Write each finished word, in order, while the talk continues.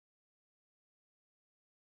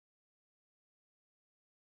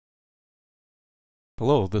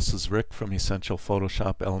Hello, this is Rick from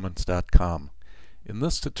EssentialPhotoshopElements.com. In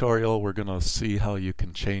this tutorial we're going to see how you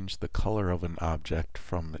can change the color of an object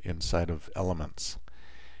from inside of Elements.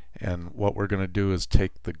 And what we're going to do is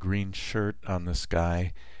take the green shirt on this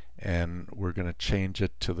guy and we're going to change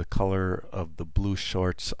it to the color of the blue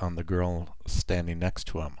shorts on the girl standing next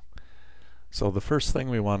to him. So the first thing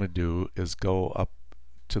we want to do is go up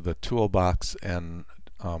to the toolbox and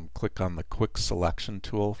click on the quick selection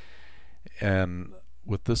tool. And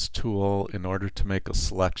with this tool, in order to make a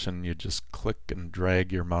selection, you just click and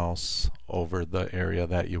drag your mouse over the area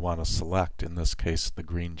that you want to select, in this case the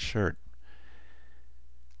green shirt.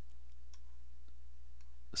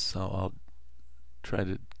 So I'll try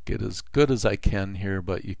to get as good as I can here,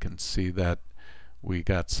 but you can see that we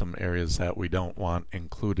got some areas that we don't want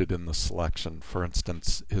included in the selection. For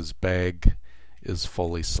instance, his bag is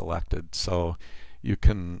fully selected, so you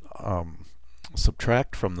can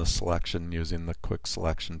subtract from the selection using the quick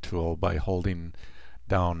selection tool by holding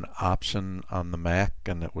down Option on the Mac,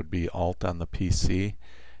 and it would be Alt on the PC,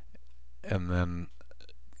 and then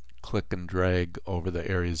click and drag over the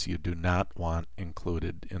areas you do not want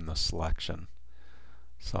included in the selection.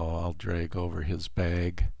 So I'll drag over his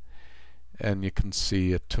bag, and you can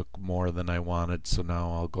see it took more than I wanted, so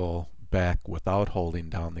now I'll go back without holding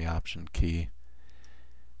down the Option key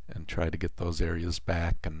and try to get those areas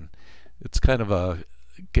back. And it's kind of a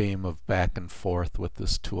game of back and forth with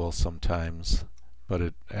this tool sometimes, but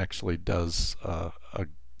it actually does a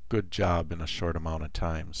good job in a short amount of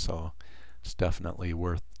time, so it's definitely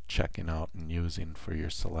worth checking out and using for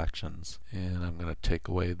your selections. And I'm going to take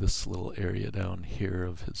away this little area down here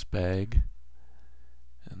of his bag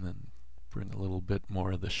and then bring a little bit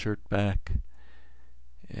more of the shirt back,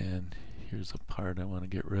 and here's a part I want to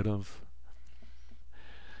get rid of.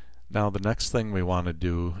 Now the next thing we want to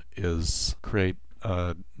do is create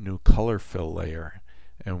a new color fill layer,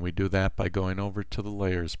 and we do that by going over to the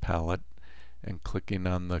Layers palette and clicking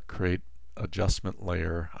on the Create Adjustment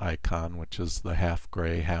Layer icon, which is the half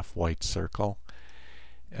gray, half white circle.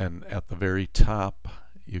 And at the very top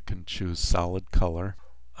you can choose Solid Color.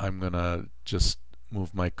 I'm going to just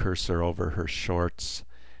move my cursor over her shorts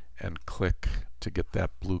and click to get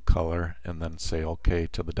that blue color, and then say OK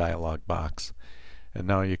to the dialog box. And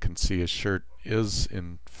now you can see his shirt is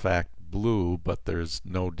in fact blue, but there's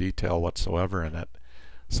no detail whatsoever in it.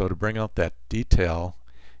 So to bring out that detail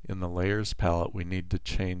in the Layers palette, we need to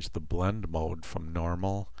change the blend mode from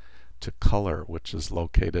normal to color, which is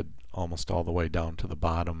located almost all the way down to the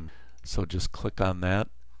bottom. So just click on that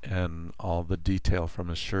and all the detail from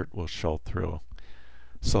his shirt will show through.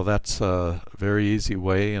 So that's a very easy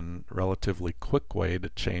way and relatively quick way to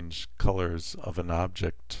change colors of an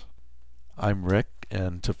object. I'm Rick,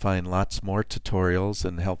 and to find lots more tutorials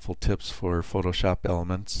and helpful tips for Photoshop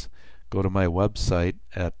Elements, go to my website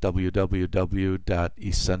at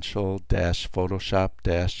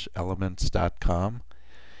www.essential-photoshop-elements.com.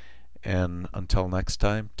 And until next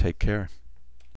time, take care.